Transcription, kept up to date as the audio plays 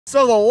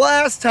So the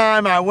last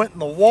time I went in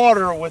the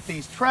water with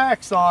these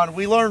tracks on,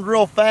 we learned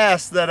real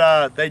fast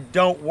that they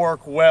don't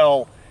work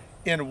well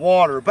in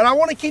water. But I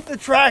want to keep the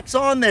tracks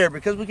on there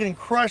because we can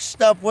crush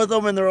stuff with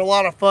them and they're a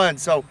lot of fun.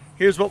 So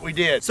here's what we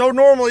did. So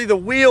normally the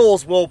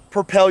wheels will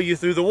propel you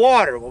through the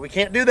water. Well, we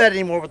can't do that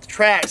anymore with the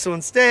tracks. So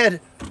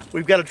instead,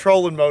 we've got a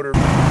trolling motor. Oh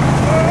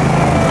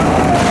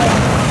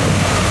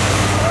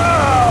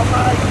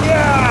my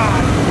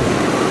God!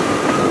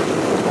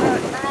 All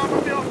right, turn on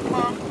my milk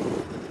pump.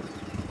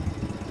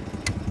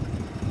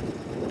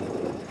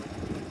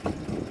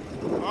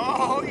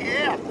 Oh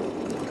yeah!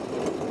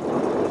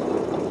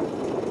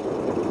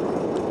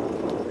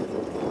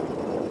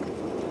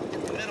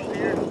 Get the middle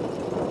here.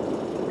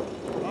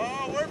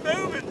 Oh, we're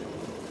moving.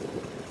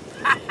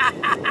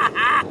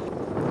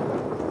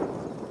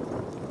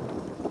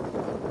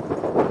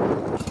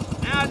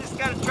 Now I just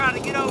gotta try to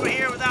get over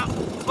here without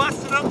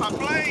busting up my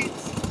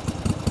blades.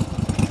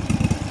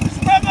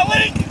 Stop the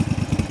leak!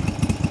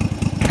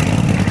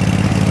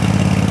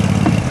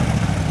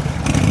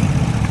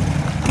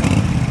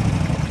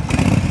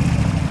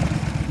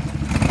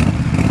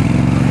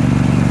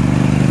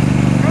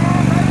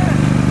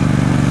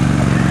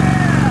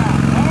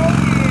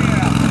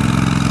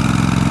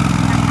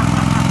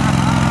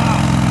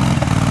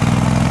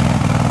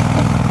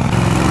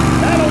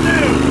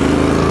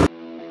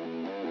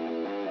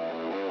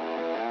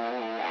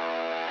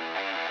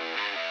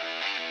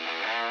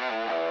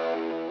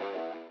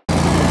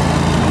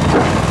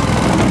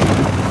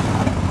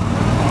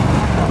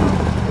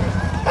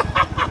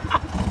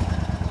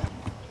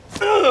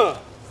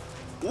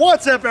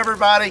 What's up,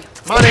 everybody?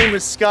 My name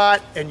is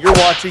Scott and you're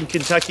watching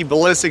Kentucky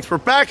Ballistics. We're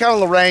back out on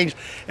the range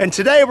and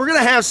today we're gonna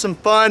have some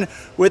fun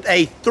with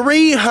a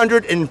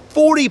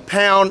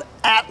 340-pound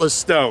Atlas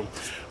stone.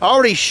 I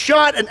already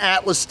shot an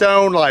Atlas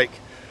stone like,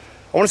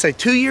 I wanna say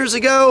 2 years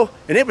ago,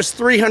 and it was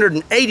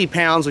 380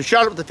 pounds. We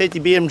shot it with the 50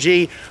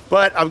 BMG,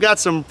 but I've got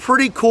some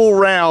pretty cool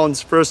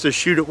rounds for us to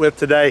shoot it with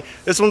today.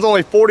 This one's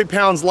only 40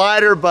 pounds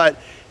lighter, but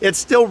it's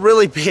still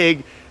really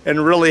big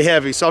and really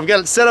heavy. So I've got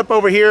it set up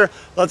over here.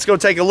 Let's go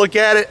take a look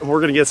at it and we're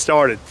gonna get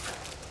started.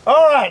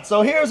 All right,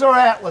 so here's our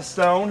Atlas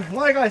stone.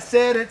 Like I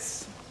said,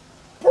 it's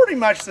pretty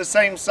much the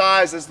same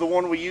size as the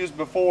one we used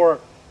before.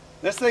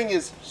 This thing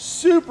is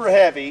super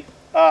heavy.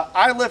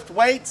 I lift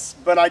weights,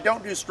 but I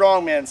don't do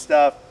strongman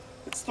stuff.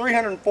 It's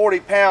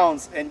 340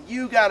 pounds and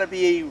you gotta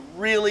be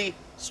really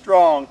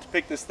strong to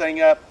pick this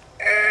thing up.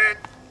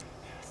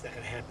 It's not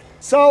gonna happen.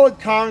 Solid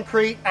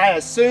concrete. I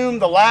assume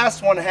the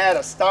last one had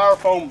a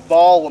styrofoam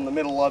ball in the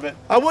middle of it.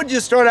 I would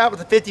just start out with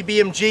the 50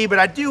 BMG, but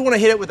I do want to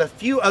hit it with a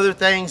few other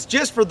things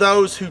just for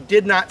those who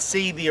did not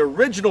see the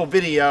original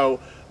video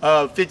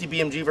of 50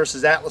 BMG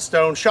versus Atlas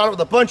stone. Shot it with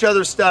a bunch of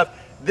other stuff.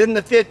 Then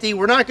the 50.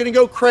 We're not going to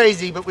go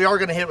crazy, but we are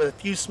going to hit it with a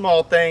few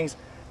small things.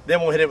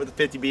 Then we'll hit it with the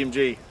 50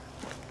 BMG.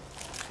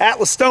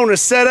 Atlas stone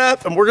is set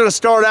up and we're gonna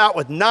start out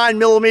with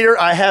 9mm.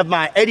 I have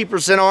my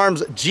 80%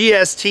 Arms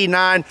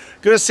GST9.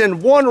 Gonna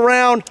send one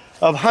round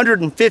of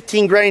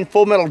 115 grain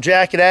full metal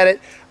jacket at it.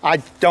 I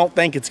don't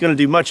think it's gonna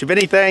do much of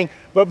anything,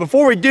 but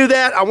before we do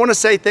that, I wanna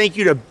say thank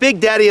you to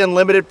Big Daddy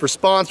Unlimited for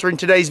sponsoring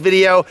today's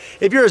video.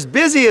 If you're as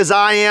busy as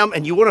I am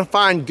and you wanna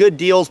find good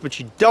deals, but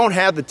you don't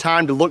have the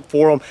time to look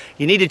for them,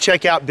 you need to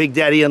check out Big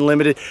Daddy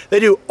Unlimited. They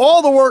do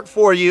all the work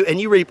for you and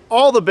you reap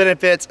all the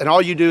benefits and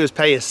all you do is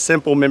pay a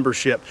simple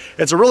membership.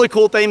 It's a really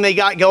cool thing they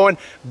got going.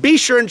 Be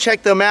sure and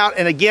check them out.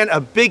 And again,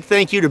 a big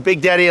thank you to Big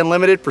Daddy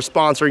Unlimited for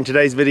sponsoring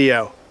today's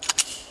video.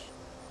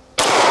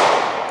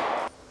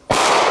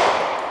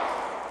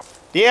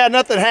 Yeah,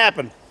 nothing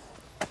happened.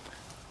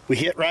 We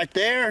hit right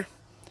there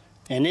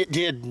and it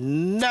did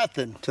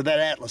nothing to that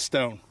Atlas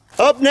stone.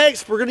 Up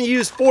next, we're gonna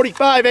use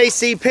 45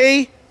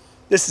 ACP.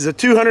 This is a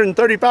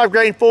 235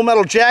 grain full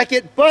metal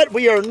jacket, but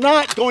we are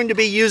not going to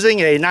be using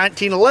a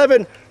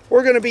 1911.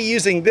 We're gonna be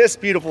using this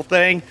beautiful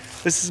thing.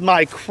 This is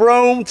my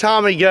chrome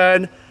Tommy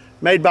gun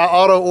made by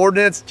Auto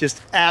Ordnance,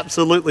 just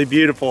absolutely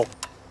beautiful.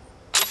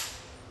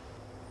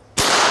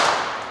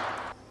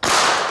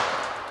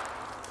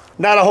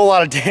 Not a whole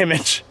lot of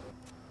damage.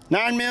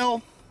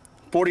 9mm,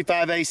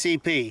 45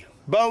 ACP.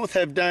 Both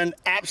have done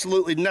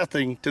absolutely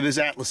nothing to this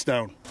Atlas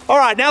stone. All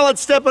right, now let's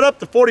step it up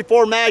to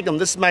 44 Magnum.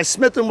 This is my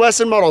Smith &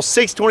 Wesson model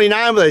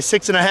 629 with a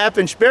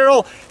 6.5-inch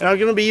barrel, and I'm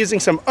gonna be using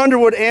some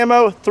Underwood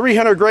ammo,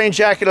 300 grain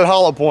jacketed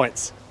hollow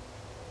points.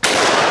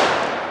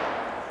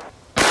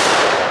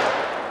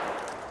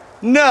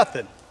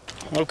 Nothing.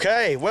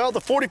 Okay, well, the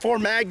 44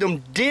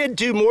 Magnum did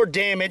do more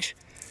damage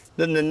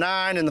than the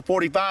 9 and the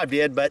 45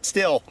 did, but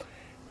still,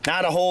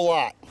 not a whole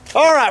lot.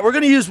 All right, we're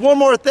gonna use one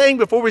more thing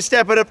before we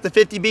step it up to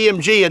 50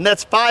 BMG, and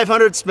that's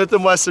 500 Smith &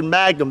 Wesson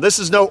Magnum. This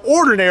is no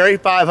ordinary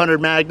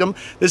 500 Magnum.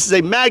 This is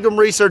a Magnum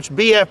Research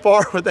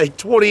BFR with a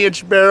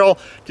 20-inch barrel,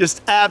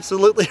 just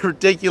absolutely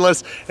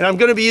ridiculous. And I'm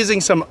gonna be using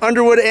some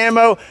Underwood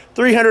ammo,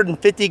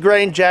 350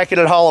 grain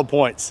jacketed hollow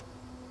points.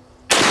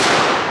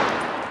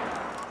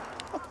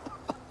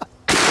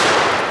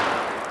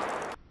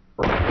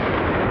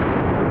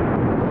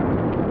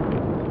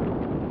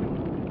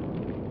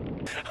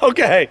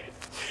 Okay,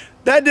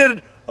 that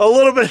did a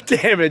little bit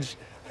of damage.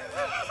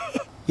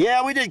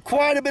 Yeah, we did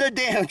quite a bit of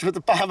damage with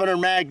the 500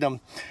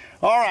 Magnum.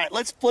 All right,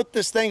 let's flip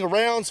this thing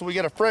around so we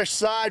get a fresh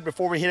side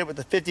before we hit it with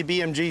the 50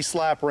 BMG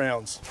slap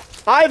rounds.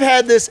 I've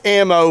had this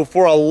ammo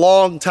for a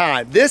long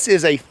time. This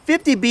is a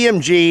 50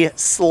 BMG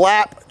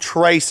slap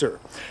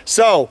tracer.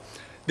 So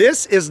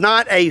this is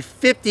not a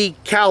 50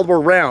 caliber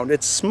round.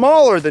 It's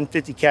smaller than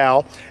 50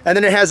 cal, and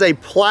then it has a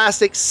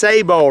plastic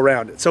sabot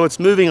around it. So it's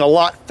moving a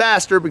lot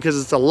faster because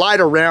it's a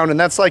lighter round, and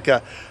that's like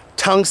a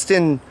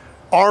tungsten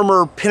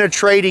armor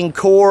penetrating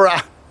core.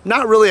 I'm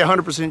not really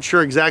 100%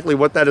 sure exactly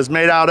what that is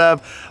made out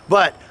of,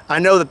 but I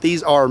know that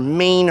these are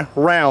mean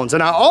rounds.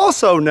 And I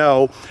also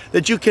know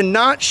that you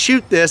cannot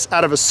shoot this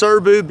out of a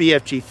Serbu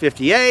BFG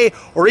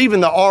 50A or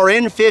even the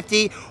RN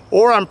 50,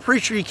 or I'm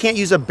pretty sure you can't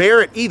use a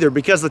Barrett either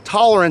because the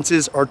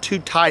tolerances are too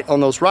tight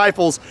on those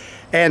rifles,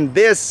 and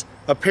this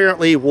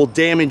apparently will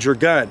damage your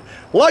gun.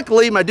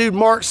 Luckily, my dude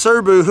Mark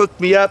Serbu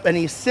hooked me up and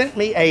he sent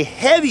me a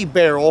heavy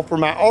barrel for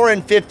my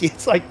RN 50.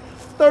 It's like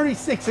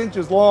 36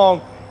 inches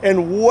long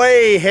and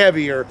way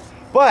heavier,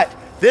 but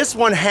this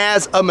one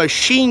has a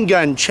machine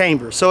gun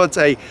chamber, so it's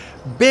a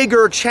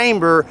bigger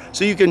chamber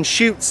so you can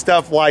shoot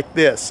stuff like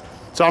this.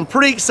 So I'm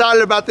pretty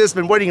excited about this.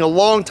 Been waiting a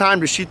long time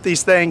to shoot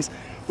these things.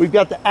 We've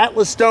got the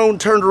Atlas Stone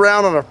turned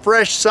around on a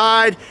fresh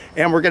side,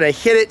 and we're gonna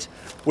hit it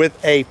with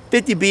a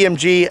 50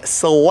 BMG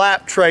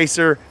slap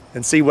tracer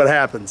and see what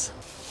happens.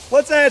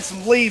 Let's add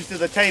some leaves to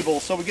the table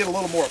so we get a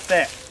little more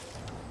effect.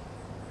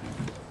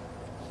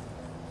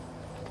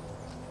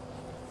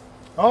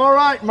 All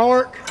right,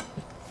 Mark.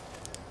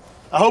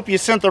 I hope you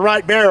sent the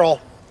right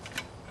barrel.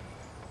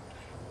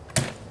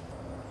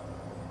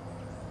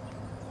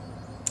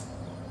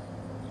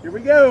 Here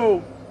we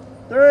go.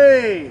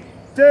 3,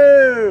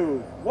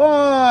 2,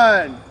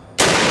 1.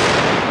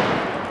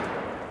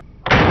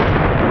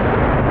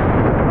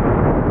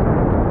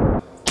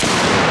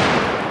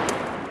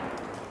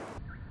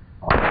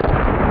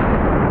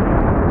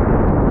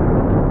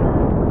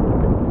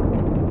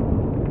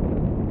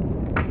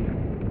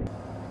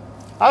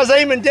 I was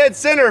aiming dead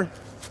center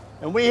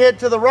and we hit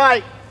to the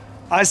right.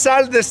 I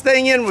sighted this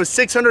thing in with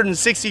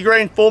 660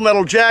 grain full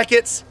metal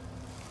jackets.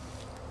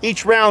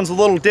 Each round's a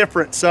little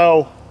different,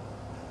 so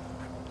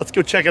let's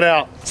go check it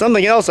out.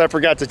 Something else I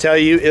forgot to tell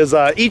you is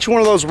each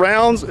one of those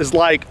rounds is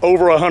like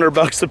over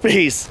 $100 a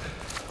piece.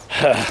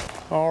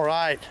 All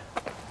right.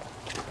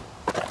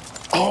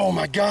 Oh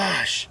my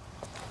gosh,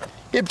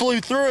 it blew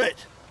through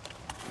it.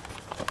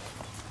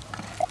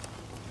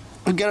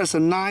 We got us a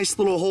nice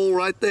little hole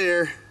right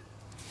there.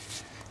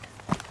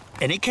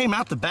 And it came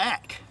out the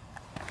back.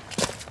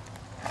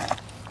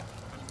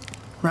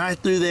 Right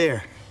through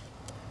there.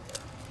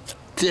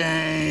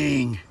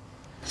 Dang.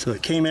 So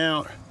it came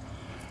out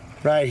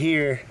right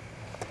here.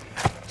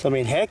 So I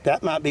mean, heck,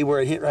 that might be where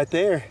it hit right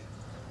there.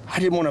 I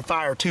didn't want to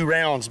fire 2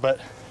 rounds, but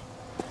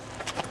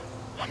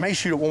I may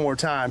shoot it one more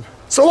time.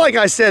 So like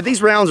I said,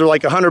 these rounds are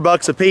like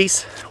 $100 a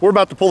piece. We're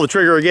about to pull the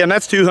trigger again.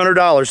 That's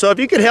 $200. So if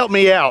you could help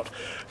me out,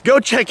 go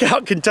check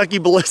out Kentucky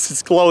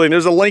Ballistics clothing.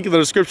 There's a link in the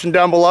description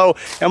down below.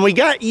 And we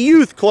got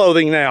youth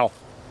clothing now.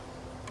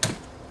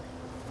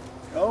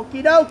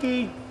 Okie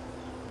dokie.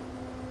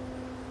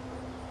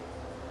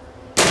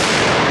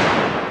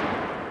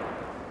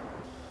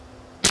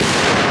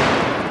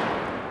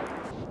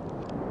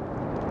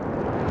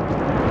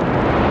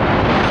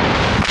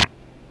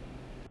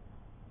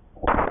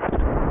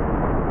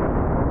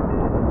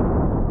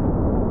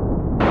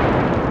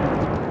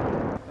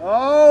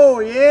 Oh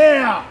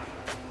yeah.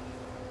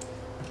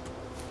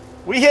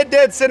 We hit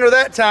dead center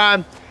that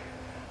time.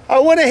 I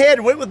went ahead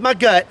and went with my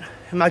gut,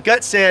 and my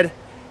gut said,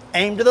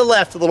 aim to the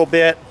left a little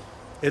bit.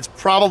 It's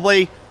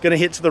probably gonna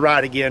hit to the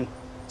right again.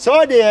 So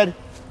I did.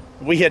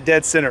 We hit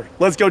dead center.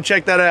 Let's go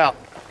check that out.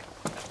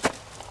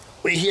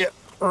 We hit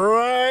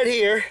right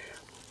here,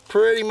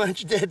 pretty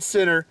much dead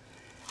center,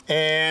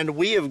 and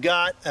we have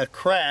got a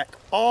crack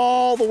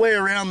all the way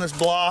around this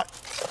block,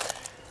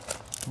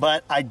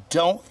 but I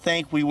don't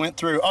think we went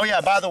through. Oh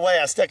yeah, by the way,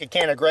 I stuck a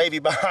can of gravy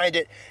behind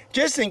it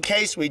just in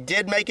case we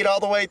did make it all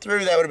the way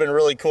through. That would have been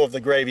really cool if the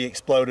gravy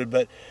exploded,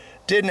 but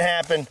didn't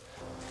happen.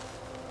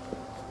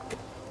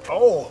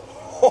 Oh,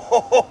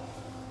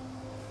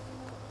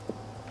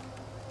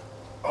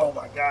 oh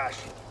my gosh.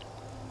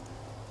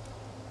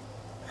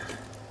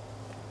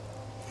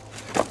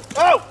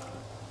 Oh!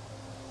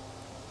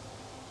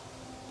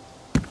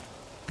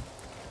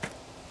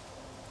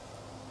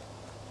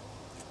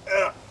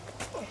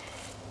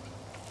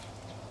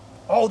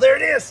 Oh, there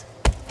it is.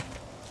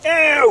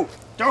 Ew,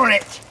 darn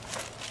it.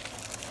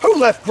 Who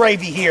left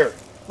gravy here?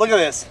 Look at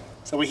this.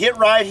 So we hit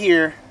right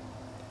here.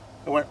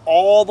 It went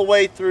all the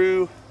way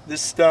through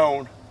this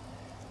stone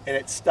and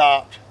it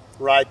stopped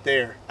right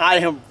there. I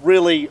am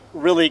really,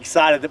 really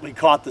excited that we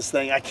caught this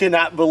thing. I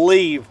cannot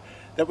believe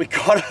that we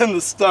caught it in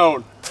the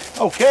stone.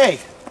 Okay,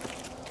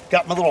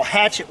 got my little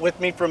hatchet with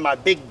me from my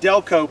big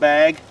Delco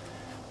bag.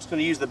 Just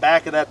gonna use the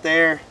back of that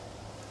there.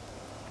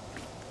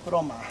 Put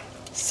on my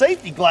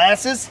safety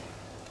glasses.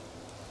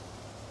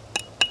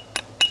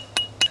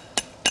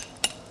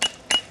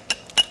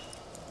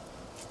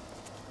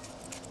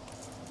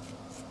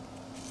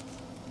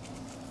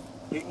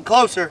 Getting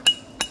closer.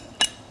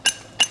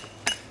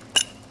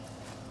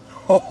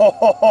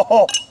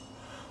 Oh,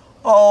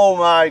 oh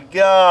my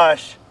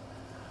gosh.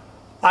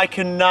 I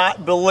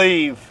cannot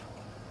believe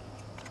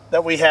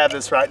that we have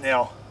this right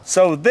now.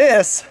 So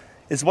this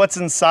is what's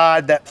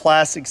inside that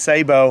plastic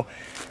sabot.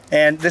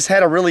 And this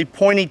had a really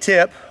pointy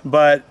tip,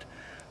 but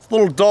it's a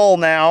little dull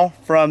now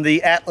from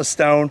the Atlas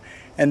stone.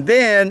 And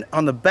then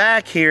on the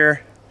back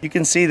here, you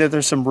can see that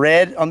there's some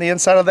red on the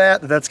inside of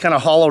that. That's kind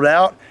of hollowed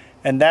out.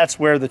 And that's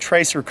where the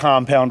tracer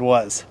compound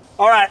was.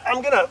 All right,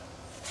 I'm gonna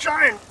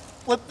try and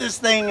flip this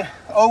thing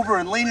over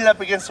and lean it up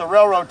against the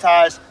railroad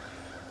ties.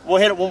 We'll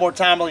hit it one more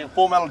time like a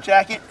Full Metal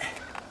Jacket.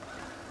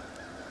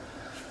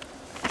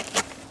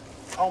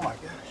 Oh my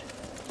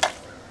gosh.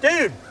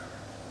 Dude,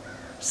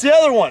 it's the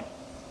other one.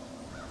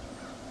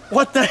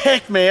 What the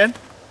heck, man?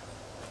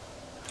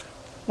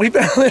 We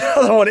found the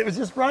other one. It was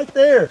just right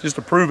there. Just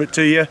to prove it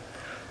to you,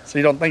 so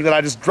you don't think that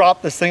I just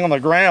dropped this thing on the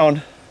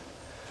ground.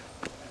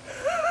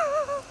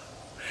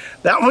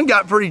 That one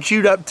got pretty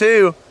chewed up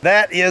too.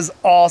 That is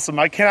awesome.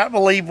 I cannot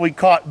believe we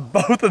caught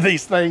both of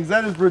these things.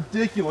 That is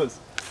ridiculous.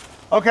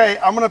 Okay,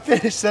 I'm gonna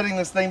finish setting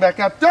this thing back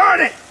up.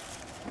 Darn it!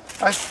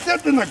 I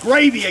stepped in the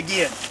gravy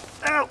again.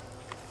 Ow.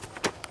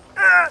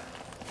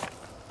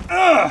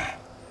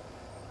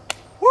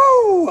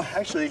 Woo!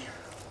 Actually,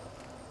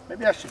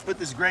 maybe I should put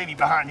this gravy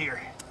behind here.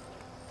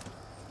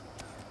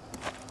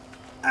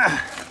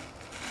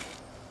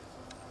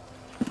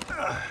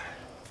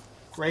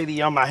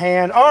 Gravy on my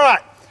hand. All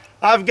right,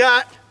 I've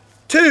got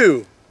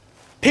 2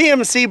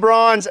 PMC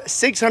Bronze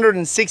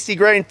 660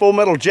 grain Full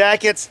Metal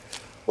Jackets.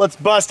 Let's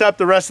bust up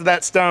the rest of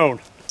that stone.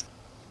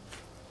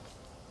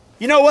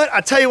 You know what?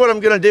 I tell you what I'm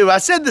gonna do. I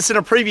said this in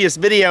a previous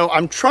video.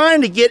 I'm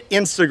trying to get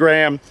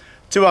Instagram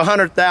to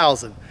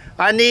 100,000.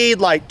 I need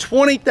like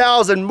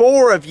 20,000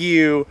 more of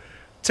you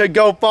to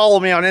go follow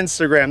me on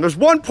Instagram. There's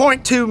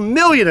 1.2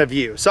 million of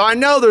you. So I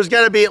know there's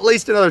gotta be at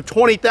least another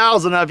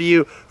 20,000 of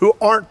you who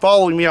aren't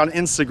following me on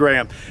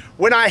Instagram.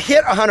 When I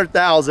hit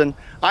 100,000,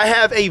 I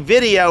have a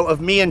video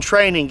of me in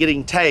training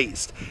getting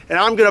tased. And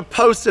I'm gonna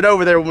post it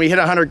over there when we hit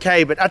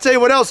 100K. But I'll tell you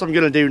what else I'm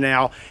gonna do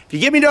now. If you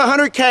get me to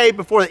 100K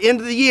before the end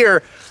of the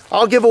year,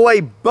 I'll give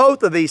away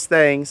both of these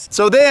things.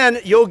 So then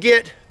you'll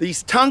get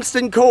these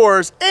tungsten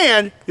cores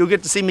and you'll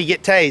get to see me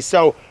get tased.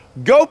 So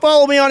go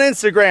follow me on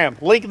Instagram.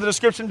 Link in the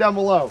description down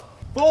below.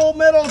 Full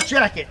Metal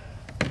Jacket.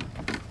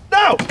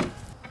 No!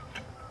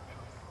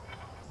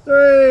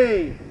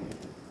 3,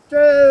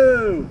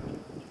 2,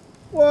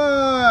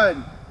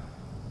 1.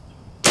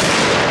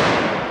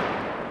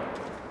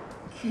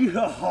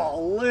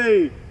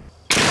 Golly.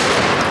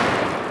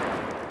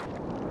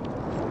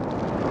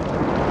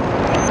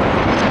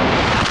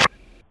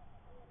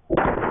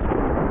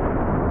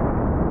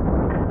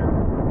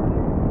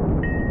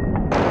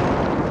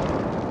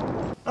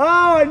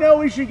 Oh, I know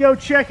we should go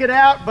check it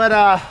out, but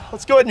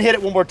let's go ahead and hit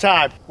it one more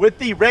time. With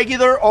the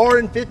regular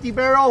R50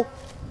 barrel,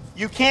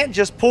 you can't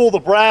just pull the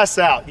brass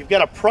out. You've got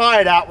to pry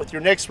it out with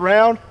your next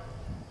round.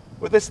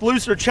 With this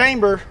looser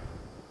chamber,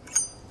 it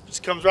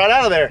just comes right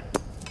out of there.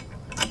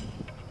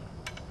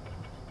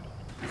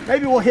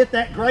 Maybe we'll hit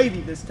that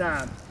gravy this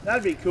time.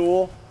 That'd be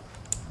cool.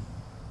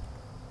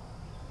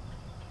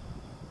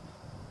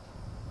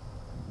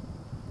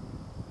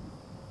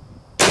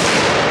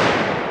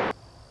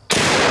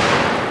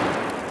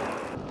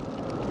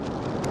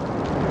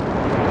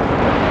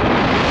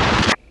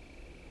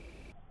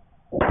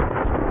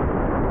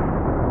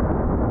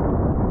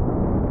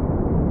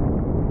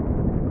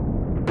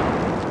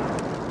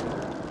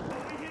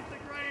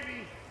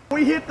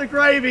 We hit the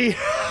gravy.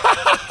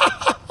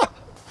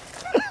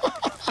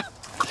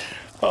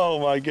 Oh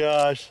my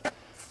gosh.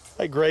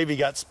 That gravy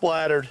got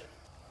splattered.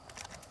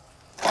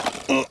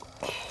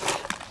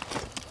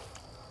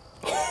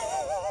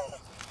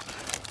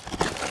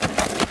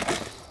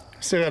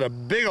 Still got a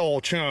big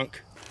old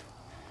chunk.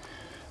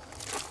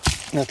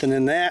 Nothing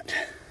in that.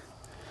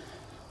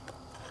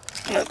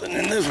 Nothing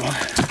in this one.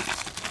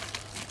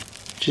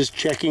 Just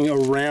checking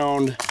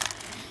around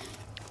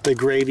the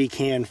gravy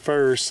can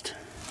first.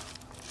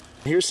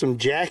 Here's some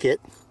jacket.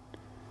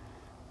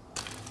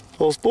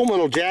 Those Full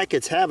Metal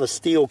Jackets have a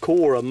steel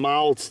core, a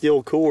mild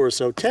steel core,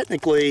 so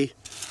technically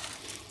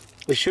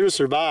they should have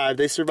survived.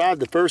 They survived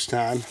the first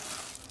time.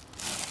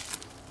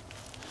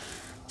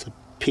 It's a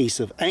piece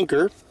of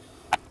anchor,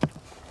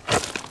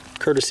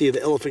 courtesy of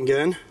the elephant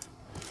gun.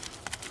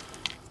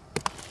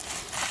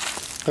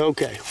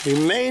 Okay,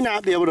 we may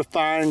not be able to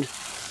find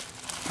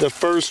the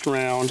first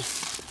round,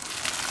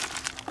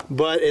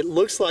 but it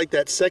looks like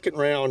that second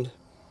round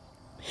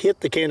hit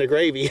the can of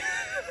gravy.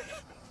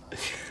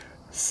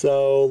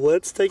 So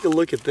let's take a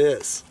look at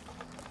this.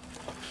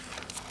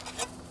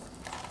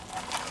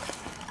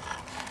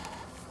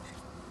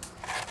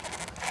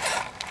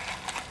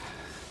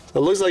 So it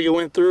looks like it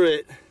went through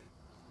it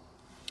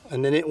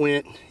and then it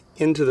went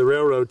into the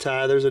railroad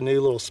tie. There's a new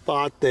little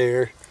spot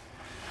there.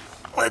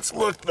 Let's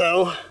look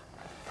though.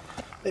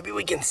 Maybe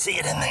we can see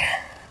it in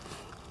there.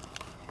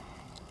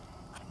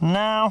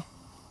 No,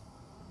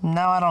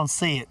 I don't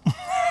see it.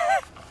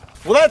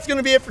 Well, that's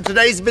gonna be it for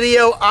today's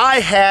video. I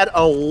had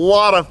a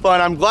lot of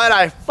fun. I'm glad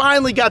I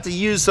finally got to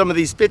use some of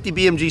these 50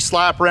 BMG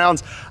slap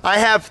rounds. I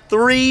have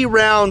 3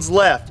 rounds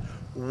left.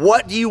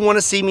 What do you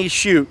wanna see me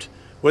shoot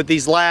with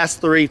these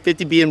last 3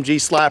 50 BMG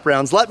slap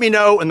rounds? Let me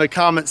know in the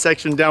comment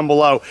section down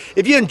below.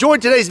 If you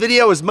enjoyed today's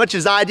video as much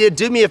as I did,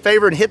 do me a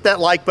favor and hit that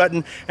like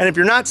button. And if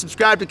you're not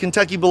subscribed to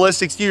Kentucky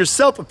Ballistics, do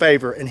yourself a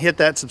favor and hit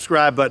that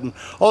subscribe button.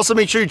 Also,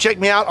 make sure you check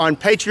me out on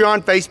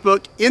Patreon,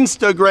 Facebook,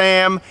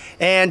 Instagram,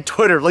 and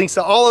Twitter. Links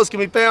to all those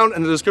can be found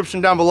in the description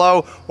down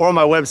below or on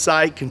my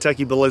website,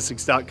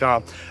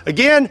 KentuckyBallistics.com.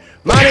 Again,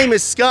 my name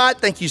is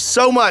Scott. Thank you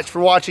so much for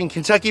watching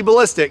Kentucky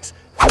Ballistics,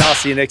 and I'll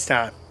see you next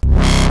time.